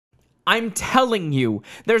I'm telling you,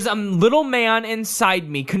 there's a little man inside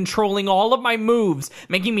me controlling all of my moves,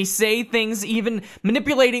 making me say things, even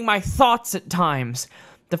manipulating my thoughts at times.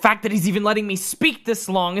 The fact that he's even letting me speak this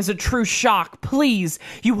long is a true shock. Please,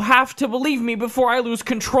 you have to believe me before I lose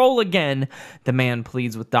control again, the man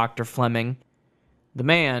pleads with Dr. Fleming. The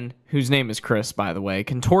man, whose name is Chris, by the way,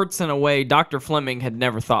 contorts in a way Dr. Fleming had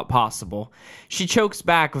never thought possible. She chokes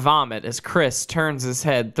back vomit as Chris turns his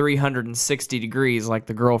head 360 degrees like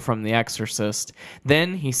the girl from The Exorcist.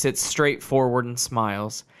 Then he sits straight forward and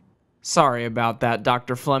smiles. Sorry about that,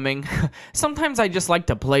 Dr. Fleming. Sometimes I just like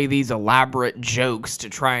to play these elaborate jokes to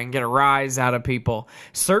try and get a rise out of people.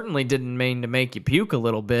 Certainly didn't mean to make you puke a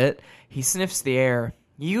little bit. He sniffs the air.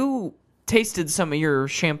 You tasted some of your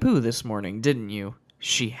shampoo this morning, didn't you?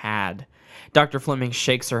 She had. Dr. Fleming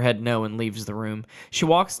shakes her head no and leaves the room. She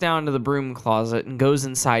walks down to the broom closet and goes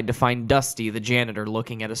inside to find Dusty, the janitor,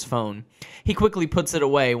 looking at his phone. He quickly puts it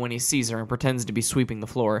away when he sees her and pretends to be sweeping the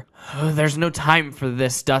floor. There's no time for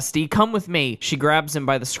this, Dusty. Come with me. She grabs him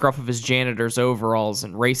by the scruff of his janitor's overalls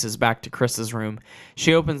and races back to Chris's room.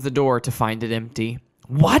 She opens the door to find it empty.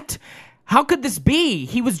 What? How could this be?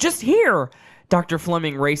 He was just here. Dr.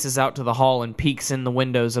 Fleming races out to the hall and peeks in the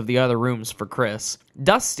windows of the other rooms for Chris.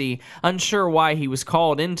 Dusty, unsure why he was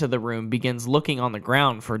called into the room, begins looking on the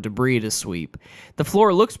ground for debris to sweep. The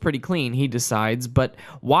floor looks pretty clean, he decides, but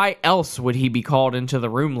why else would he be called into the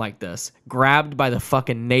room like this? Grabbed by the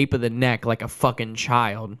fucking nape of the neck like a fucking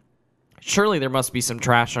child. Surely there must be some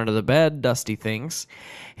trash under the bed, Dusty thinks.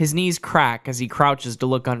 His knees crack as he crouches to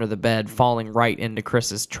look under the bed, falling right into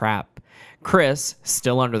Chris's trap. Chris,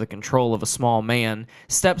 still under the control of a small man,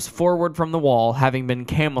 steps forward from the wall, having been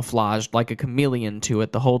camouflaged like a chameleon to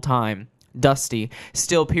it the whole time. Dusty,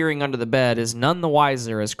 still peering under the bed, is none the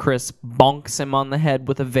wiser as Chris bonks him on the head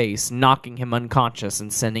with a vase, knocking him unconscious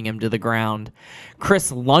and sending him to the ground. Chris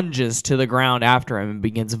lunges to the ground after him and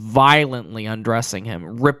begins violently undressing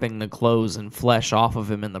him, ripping the clothes and flesh off of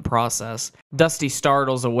him in the process. Dusty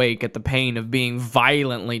startles awake at the pain of being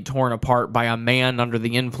violently torn apart by a man under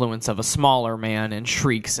the influence of a smaller man and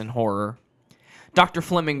shrieks in horror. Dr.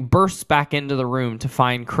 Fleming bursts back into the room to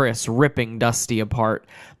find Chris ripping Dusty apart,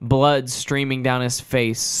 blood streaming down his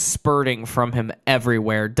face, spurting from him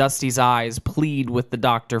everywhere. Dusty's eyes plead with the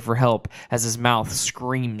doctor for help as his mouth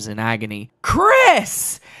screams in agony.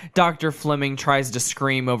 Chris! Dr. Fleming tries to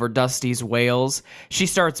scream over Dusty's wails. She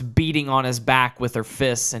starts beating on his back with her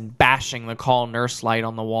fists and bashing the call nurse light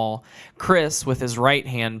on the wall. Chris, with his right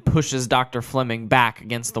hand, pushes Dr. Fleming back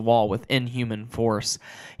against the wall with inhuman force.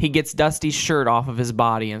 He gets Dusty's shirt off of his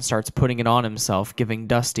body and starts putting it on himself, giving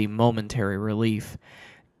Dusty momentary relief.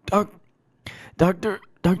 Dr.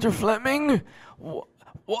 Fleming?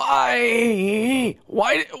 Why'd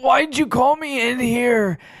you call me in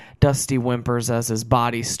here? Dusty whimpers as his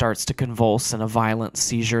body starts to convulse in a violent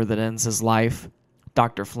seizure that ends his life.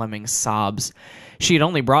 Dr. Fleming sobs. She had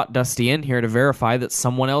only brought Dusty in here to verify that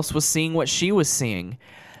someone else was seeing what she was seeing.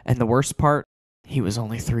 And the worst part, he was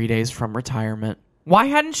only 3 days from retirement. Why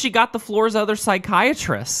hadn't she got the floor's other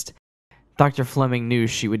psychiatrist? Dr. Fleming knew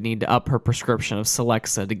she would need to up her prescription of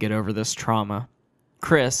Celexa to get over this trauma.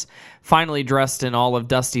 Chris, finally dressed in all of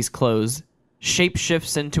Dusty's clothes,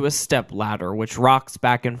 shapeshifts into a step ladder, which rocks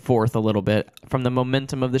back and forth a little bit from the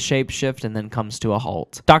momentum of the shapeshift and then comes to a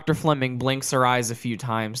halt. Dr. Fleming blinks her eyes a few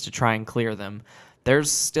times to try and clear them.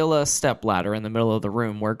 There's still a step ladder in the middle of the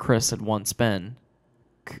room where Chris had once been.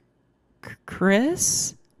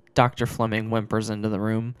 Chris? Dr. Fleming whimpers into the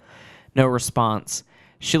room. No response.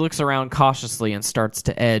 She looks around cautiously and starts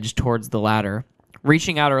to edge towards the ladder.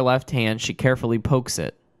 Reaching out her left hand, she carefully pokes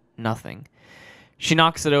it. Nothing. She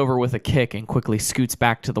knocks it over with a kick and quickly scoots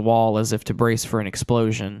back to the wall as if to brace for an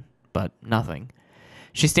explosion, but nothing.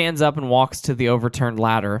 She stands up and walks to the overturned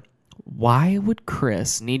ladder. Why would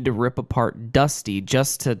Chris need to rip apart Dusty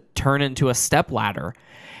just to turn into a stepladder?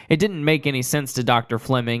 It didn't make any sense to Dr.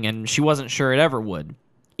 Fleming, and she wasn't sure it ever would.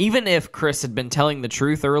 Even if Chris had been telling the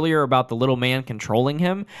truth earlier about the little man controlling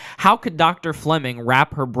him, how could Dr. Fleming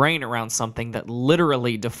wrap her brain around something that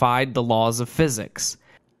literally defied the laws of physics?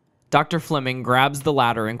 Dr. Fleming grabs the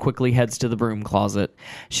ladder and quickly heads to the broom closet.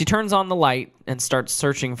 She turns on the light and starts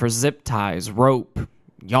searching for zip ties, rope,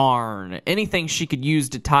 yarn, anything she could use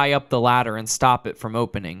to tie up the ladder and stop it from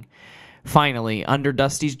opening. Finally, under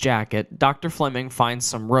Dusty's jacket, Dr. Fleming finds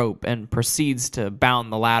some rope and proceeds to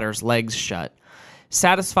bound the ladder's legs shut.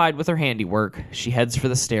 Satisfied with her handiwork, she heads for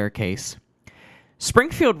the staircase.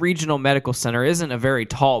 Springfield Regional Medical Center isn't a very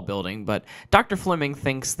tall building, but Dr. Fleming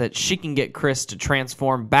thinks that she can get Chris to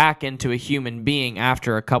transform back into a human being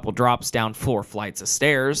after a couple drops down 4 flights of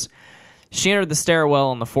stairs. She entered the stairwell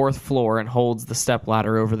on the 4th floor and holds the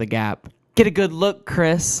stepladder over the gap. Get a good look,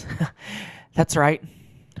 Chris. That's right.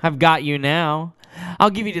 I've got you now. I'll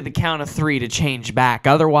give you to the count of 3 to change back.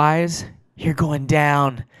 Otherwise, you're going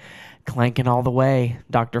down. Clanking all the way,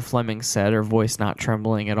 Dr. Fleming said, her voice not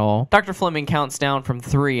trembling at all. Dr. Fleming counts down from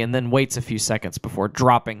 3 and then waits a few seconds before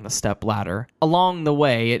dropping the stepladder. Along the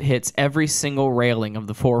way, it hits every single railing of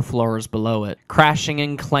the 4 floors below it. Crashing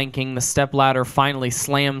and clanking, the stepladder finally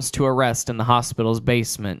slams to a rest in the hospital's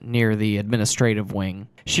basement near the administrative wing.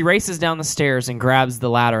 She races down the stairs and grabs the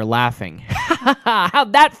ladder, laughing. Ha ha ha!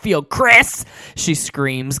 How'd that feel, Chris? She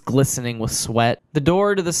screams, glistening with sweat. The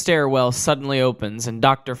door to the stairwell suddenly opens, and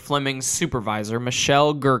Dr. Fleming's supervisor,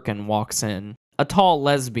 Michelle Gherkin, walks in. A tall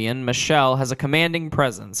lesbian, Michelle has a commanding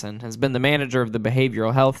presence and has been the manager of the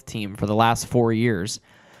behavioral health team for the last 4 years.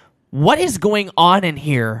 What is going on in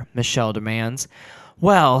here? Michelle demands.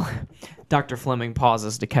 Well... Dr. Fleming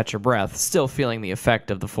pauses to catch her breath, still feeling the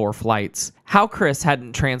effect of the 4 flights. How Chris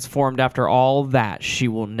hadn't transformed after all that, she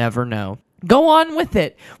will never know. Go on with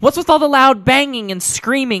it. What's with all the loud banging and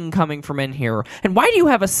screaming coming from in here? And why do you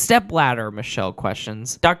have a stepladder? Michelle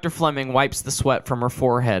questions. Dr. Fleming wipes the sweat from her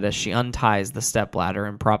forehead as she unties the stepladder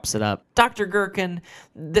and props it up. Dr. Gherkin,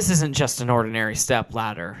 this isn't just an ordinary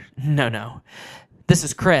stepladder. No. This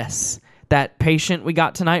is Chris, that patient we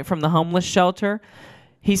got tonight from the homeless shelter.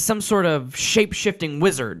 He's some sort of shape-shifting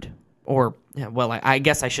wizard. Or, well, I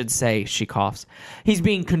guess I should say, she coughs. He's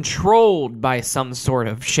being controlled by some sort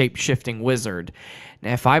of shape-shifting wizard.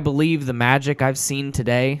 Now, if I believe the magic I've seen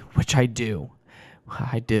today, which I do,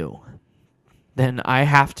 then I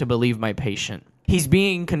have to believe my patient. He's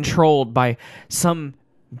being controlled by some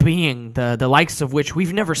being, the likes of which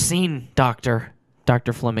we've never seen, Doctor.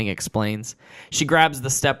 Dr. Fleming explains. She grabs the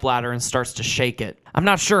stepladder and starts to shake it. I'm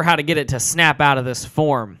not sure how to get it to snap out of this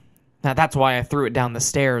form. Now, that's why I threw it down the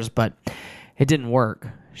stairs, but it didn't work.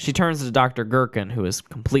 She turns to Dr. Gherkin, who is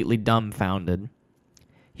completely dumbfounded.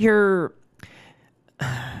 You're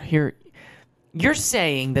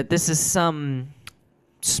saying that this is some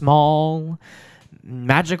small,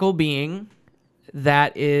 magical being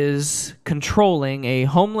that is controlling a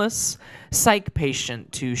homeless psych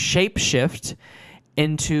patient to shapeshift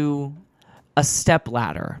into a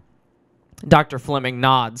stepladder. Dr. Fleming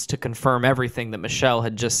nods to confirm everything that Michelle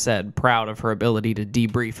had just said, proud of her ability to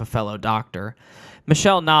debrief a fellow doctor.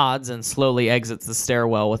 Michelle nods and slowly exits the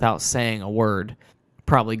stairwell without saying a word.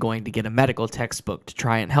 Probably going to get a medical textbook to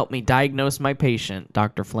try and help me diagnose my patient,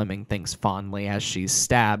 Dr. Fleming thinks fondly as she's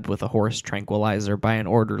stabbed with a horse tranquilizer by an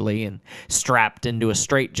orderly and strapped into a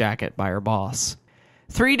straitjacket by her boss.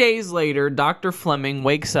 3 days later, Dr. Fleming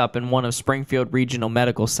wakes up in one of Springfield Regional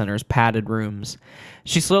Medical Center's padded rooms.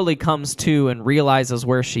 She slowly comes to and realizes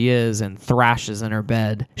where she is and thrashes in her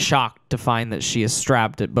bed, shocked to find that she is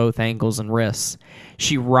strapped at both ankles and wrists.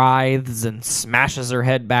 She writhes and smashes her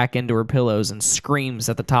head back into her pillows and screams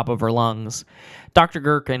at the top of her lungs. Dr.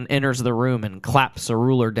 Gherkin enters the room and claps a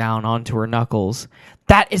ruler down onto her knuckles.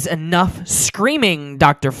 That is enough screaming,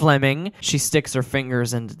 Dr. Fleming. She sticks her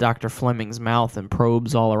fingers into Dr. Fleming's mouth and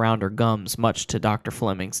probes all around her gums, much to Dr.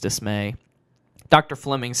 Fleming's dismay. Dr.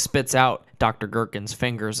 Fleming spits out Dr. Gherkin's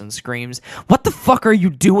fingers and screams, "What the fuck are you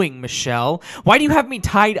doing, Michelle? Why do you have me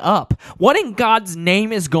tied up? What in God's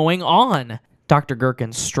name is going on?" Dr.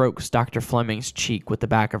 Gherkin strokes Dr. Fleming's cheek with the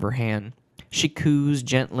back of her hand. She coos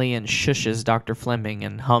gently and shushes Dr. Fleming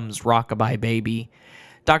and hums Rockabye Baby.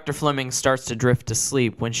 Dr. Fleming starts to drift to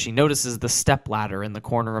sleep when she notices the stepladder in the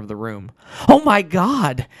corner of the room. "Oh my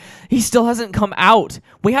God! He still hasn't come out!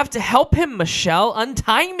 We have to help him, Michelle!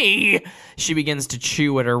 Untie me!" She begins to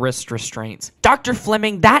chew at her wrist restraints. "Dr.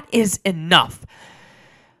 Fleming, that is enough!"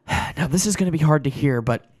 Now, this is going to be hard to hear,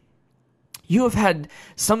 but you have had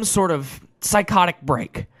some sort of psychotic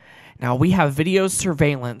break. Now, we have video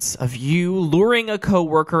surveillance of you luring a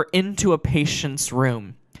coworker into a patient's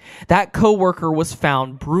room. That coworker was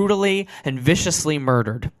found brutally and viciously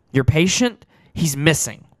murdered. Your patient, he's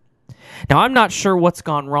missing. Now, I'm not sure what's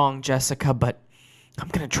gone wrong, Jessica, but I'm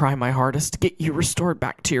going to try my hardest to get you restored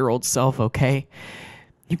back to your old self, okay?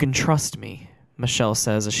 You can trust me, Michelle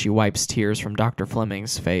says as she wipes tears from Dr.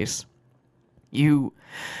 Fleming's face. You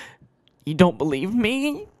don't believe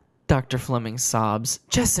me? Dr. Fleming sobs.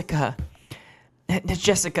 Jessica,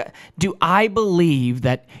 do I believe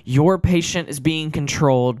that your patient is being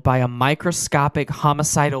controlled by a microscopic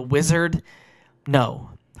homicidal wizard?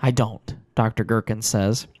 No, I don't, Dr. Gherkin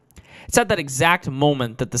says. It's at that exact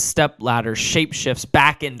moment that the stepladder shapeshifts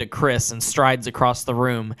back into Chris and strides across the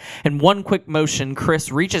room. In one quick motion,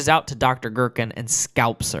 Chris reaches out to Dr. Gherkin and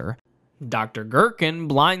scalps her. Dr. Gherkin,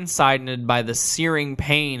 blindsided by the searing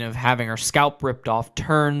pain of having her scalp ripped off,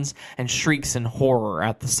 turns and shrieks in horror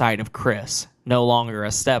at the sight of Chris, no longer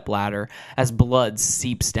a stepladder, as blood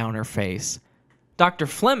seeps down her face. Dr.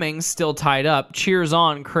 Fleming, still tied up, cheers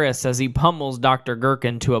on Chris as he pummels Dr.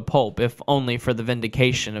 Gherkin to a pulp, if only for the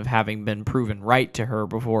vindication of having been proven right to her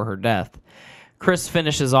before her death. Chris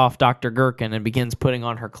finishes off Dr. Gherkin and begins putting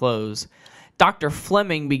on her clothes. Dr.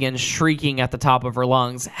 Fleming begins shrieking at the top of her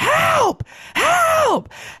lungs, "Help!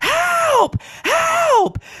 Help! Help!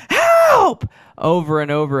 Help! Help!" over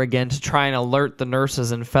and over again to try and alert the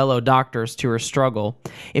nurses and fellow doctors to her struggle.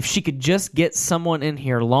 If she could just get someone in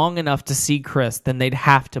here long enough to see Chris, then they'd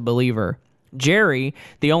have to believe her. Jerry,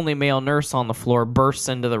 the only male nurse on the floor, bursts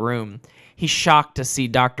into the room. He's shocked to see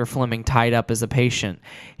Dr. Fleming tied up as a patient.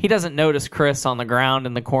 He doesn't notice Chris on the ground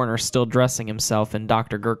in the corner still dressing himself in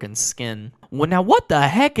Dr. Gherkin's skin. "Well, now what the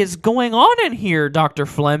heck is going on in here, Dr.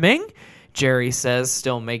 Fleming?" Jerry says,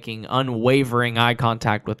 still making unwavering eye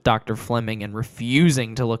contact with Dr. Fleming and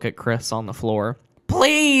refusing to look at Chris on the floor.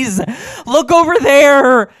 "Please, look over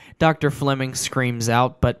there!" Dr. Fleming screams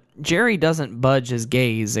out, but Jerry doesn't budge his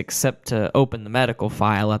gaze except to open the medical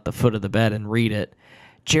file at the foot of the bed and read it.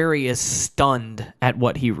 Jerry is stunned at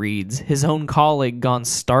what he reads, his own colleague gone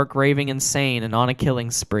stark raving insane and on a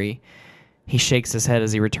killing spree. He shakes his head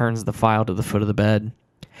as he returns the file to the foot of the bed.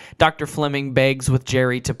 Dr. Fleming begs with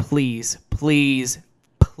Jerry to please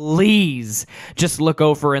just look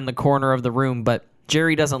over in the corner of the room, but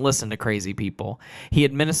Jerry doesn't listen to crazy people. He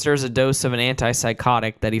administers a dose of an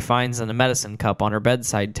antipsychotic that he finds in a medicine cup on her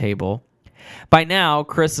bedside table. By now,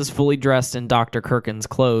 Chris is fully dressed in Dr. Gherkin's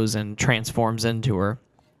clothes and transforms into her.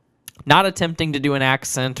 Not attempting to do an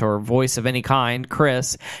accent or voice of any kind,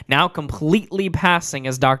 Chris, now completely passing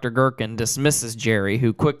as Dr. Gherkin, dismisses Jerry,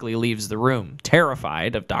 who quickly leaves the room,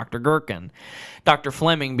 terrified of Dr. Gherkin. Dr.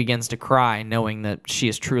 Fleming begins to cry, knowing that she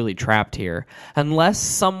is truly trapped here. Unless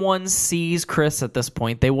someone sees Chris at this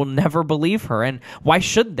point, they will never believe her, and why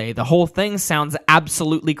should they? The whole thing sounds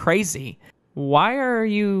absolutely crazy. "Why are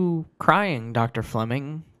you crying, Dr.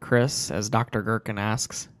 Fleming?" Chris, as Dr. Gherkin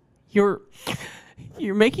asks.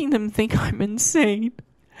 You're making them think I'm insane.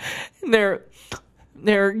 They're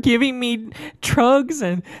giving me drugs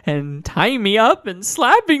and tying me up and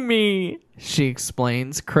slapping me," she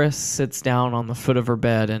explains. Chris sits down on the foot of her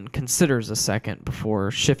bed and considers a second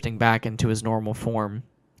before shifting back into his normal form.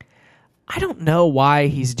 "I don't know why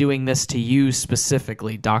he's doing this to you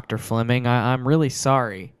specifically, Dr. Fleming. I'm really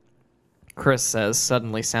sorry," Chris says,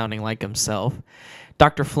 suddenly sounding like himself.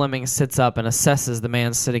 Dr. Fleming sits up and assesses the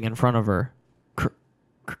man sitting in front of her.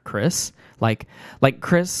 Chris? Like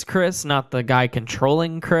Chris, not the guy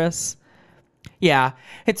controlling Chris? "Yeah,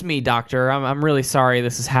 it's me, doctor. I'm really sorry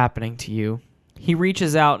this is happening to you." He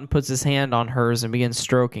reaches out and puts his hand on hers and begins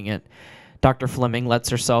stroking it. Dr. Fleming lets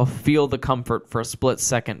herself feel the comfort for a split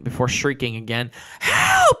second before shrieking again,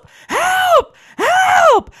 "Help! Help!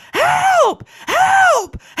 Help! Help!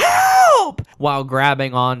 Help! Help!" while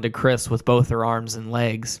grabbing on to Chris with both her arms and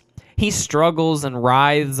legs. He struggles and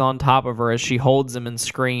writhes on top of her as she holds him and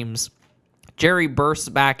screams. Jerry bursts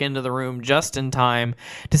back into the room just in time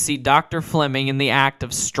to see Dr. Fleming in the act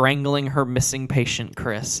of strangling her missing patient,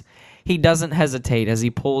 Chris. He doesn't hesitate as he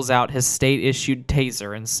pulls out his state-issued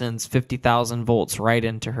taser and sends 50,000 volts right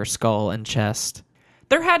into her skull and chest.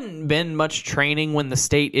 There hadn't been much training when the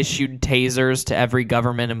state issued tasers to every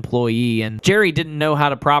government employee, and Jerry didn't know how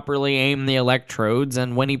to properly aim the electrodes,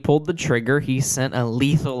 and when he pulled the trigger, he sent a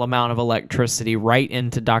lethal amount of electricity right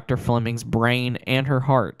into Dr. Fleming's brain and her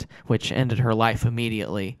heart, which ended her life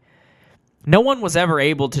immediately. No one was ever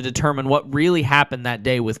able to determine what really happened that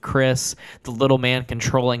day with Chris, the little man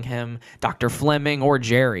controlling him, Dr. Fleming, or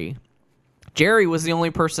Jerry. Jerry was the only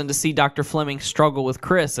person to see Dr. Fleming struggle with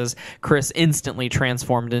Chris, as Chris instantly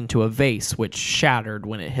transformed into a vase, which shattered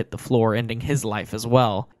when it hit the floor, ending his life as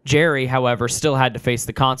well. Jerry, however, still had to face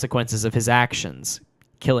the consequences of his actions,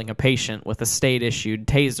 killing a patient with a state-issued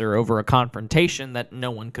taser over a confrontation that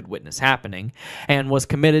no one could witness happening, and was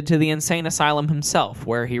committed to the insane asylum himself,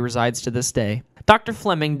 where he resides to this day. Dr.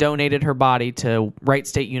 Fleming donated her body to Wright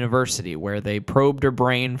State University, where they probed her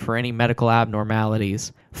brain for any medical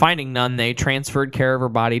abnormalities. Finding none, they transferred care of her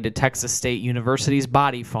body to Texas State University's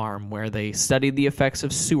Body Farm, where they studied the effects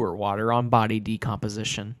of sewer water on body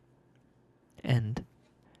decomposition. End.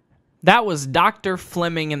 That was Dr.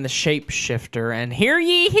 Fleming and the Shapeshifter, and hear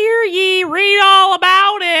ye, read all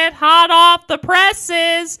about it, hot off the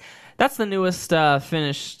presses. That's the newest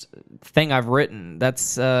finished thing I've written.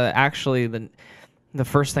 That's actually the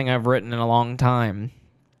first thing I've written in a long time.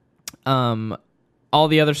 All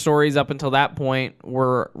the other stories up until that point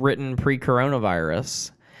were written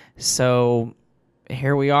pre-coronavirus. So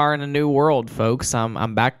here we are in a new world, folks.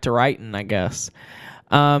 I'm back to writing, I guess.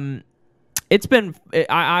 I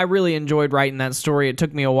really enjoyed writing that story. It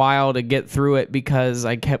took me a while to get through it because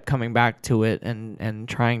I kept coming back to it and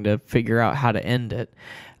trying to figure out how to end it.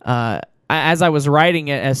 As I was writing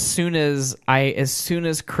it, as soon as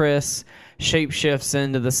Chris shapeshifts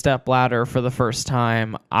into the stepladder for the first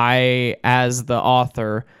time, I, as the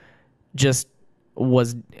author, just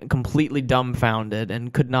was completely dumbfounded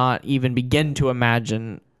and could not even begin to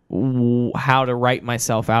imagine how to write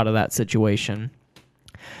myself out of that situation.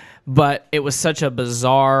 But it was such a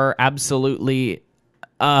bizarre, absolutely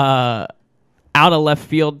out of left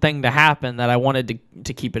field thing to happen that I wanted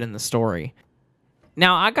to keep it in the story.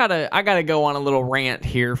 Now I gotta go on a little rant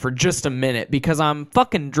here for just a minute because I'm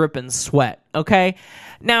fucking dripping sweat. Okay,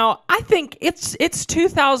 now I think it's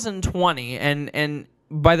 2020 and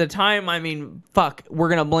by the time we're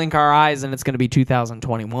gonna blink our eyes and it's gonna be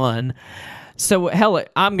 2021. So, hell,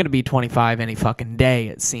 I'm going to be 25 any fucking day,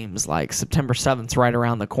 it seems like. September 7th's right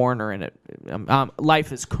around the corner, and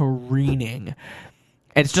life is careening.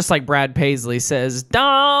 And it's just like Brad Paisley says,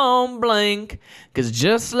 don't blink, because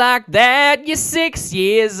just like that, you're 6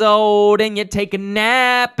 years old, and you take a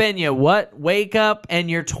nap, and you wake up,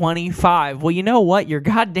 and you're 25. Well, you know what? You're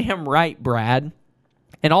goddamn right, Brad.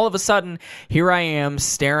 And all of a sudden, here I am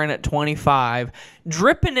staring at 25,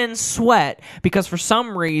 dripping in sweat because for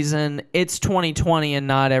some reason it's 2020 and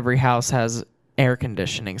not every house has air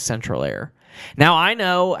conditioning, central air. Now, I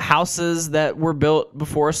know houses that were built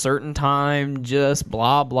before a certain time, just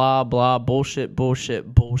blah, blah, blah, bullshit,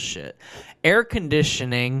 bullshit, bullshit. Air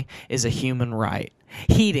conditioning is a human right.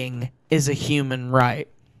 Heating is a human right.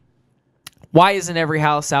 Why isn't every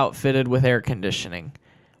house outfitted with air conditioning?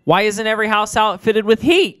 Why isn't every house outfitted with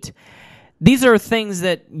heat? These are things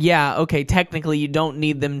that, yeah, okay, technically you don't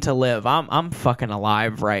need them to live. I'm fucking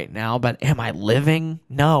alive right now, but am I living?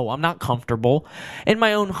 No, I'm not comfortable in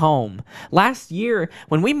my own home. Last year,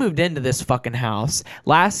 when we moved into this fucking house,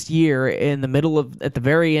 last year at the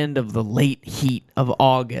very end of the late heat of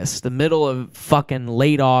August, the middle of fucking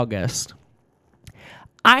late August,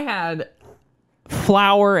 I had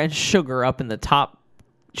flour and sugar up in the top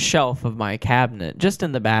shelf of my cabinet, just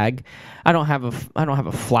in the bag. I don't have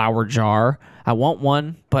a flour jar. I want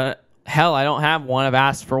one, but hell, I don't have one. I've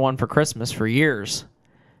asked for one for Christmas for years,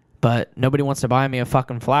 but nobody wants to buy me a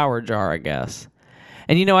fucking flour jar, I guess.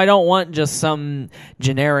 And I don't want just some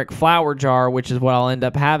generic flour jar, which is what I'll end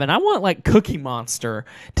up having. I want like Cookie Monster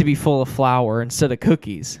to be full of flour instead of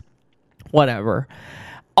cookies. Whatever.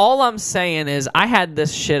 All I'm saying is I had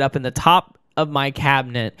this shit up in the top of my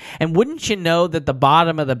cabinet, and wouldn't you know that the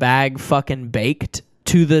bottom of the bag fucking baked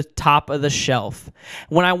to the top of the shelf.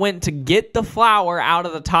 When I went to get the flour out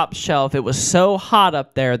of the top shelf, it was so hot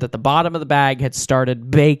up there that the bottom of the bag had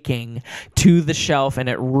started baking to the shelf, and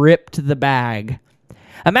it ripped the bag.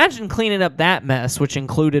 Imagine cleaning up that mess, which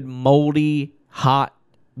included moldy, hot,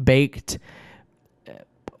 baked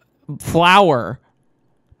flour.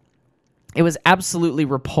 It was absolutely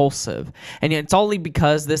repulsive. And it's only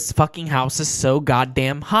because this fucking house is so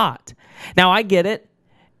goddamn hot. Now, I get it.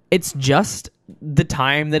 It's just the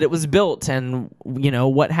time that it was built and,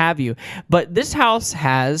 what have you. But this house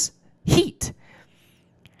has heat.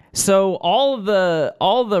 So all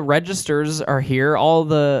the registers are here. All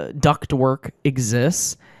the ductwork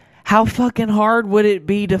exists. How fucking hard would it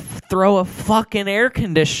be to throw a fucking air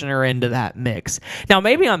conditioner into that mix? Now,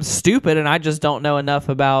 maybe I'm stupid and I just don't know enough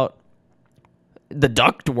about the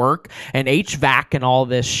ductwork and HVAC and all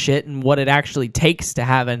this shit and what it actually takes to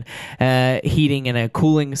have an heating and a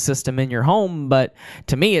cooling system in your home. But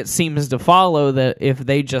to me, it seems to follow that if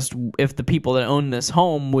the people that own this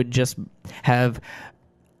home would just have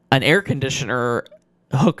an air conditioner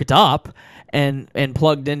hooked up and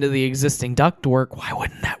plugged into the existing ductwork, why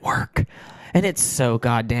wouldn't that work? And it's so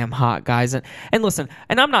goddamn hot, guys. And listen,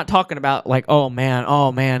 and I'm not talking about like, oh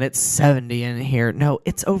man, it's 70 in here. No,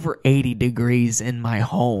 it's over 80 degrees in my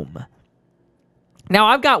home. Now,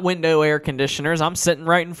 I've got window air conditioners. I'm sitting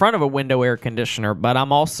right in front of a window air conditioner, but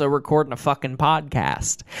I'm also recording a fucking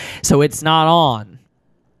podcast. So it's not on.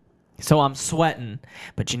 So I'm sweating.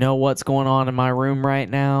 But you know what's going on in my room right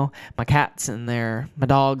now? My cat's in there. My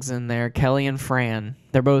dog's in there. Kelly and Fran.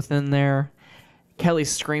 They're both in there.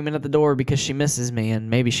 Kelly's screaming at the door because she misses me, and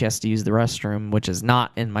maybe she has to use the restroom, which is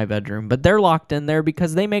not in my bedroom. But they're locked in there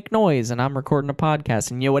because they make noise, and I'm recording a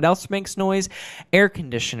podcast. And you know what else makes noise? Air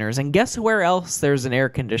conditioners. And guess where else there's an air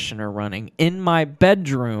conditioner running? In my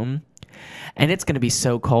bedroom. And it's going to be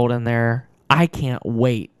so cold in there. I can't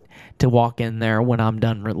wait to walk in there when I'm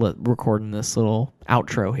done recording this little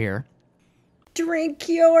outro here. Drink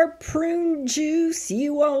your prune juice,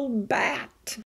 you old bat.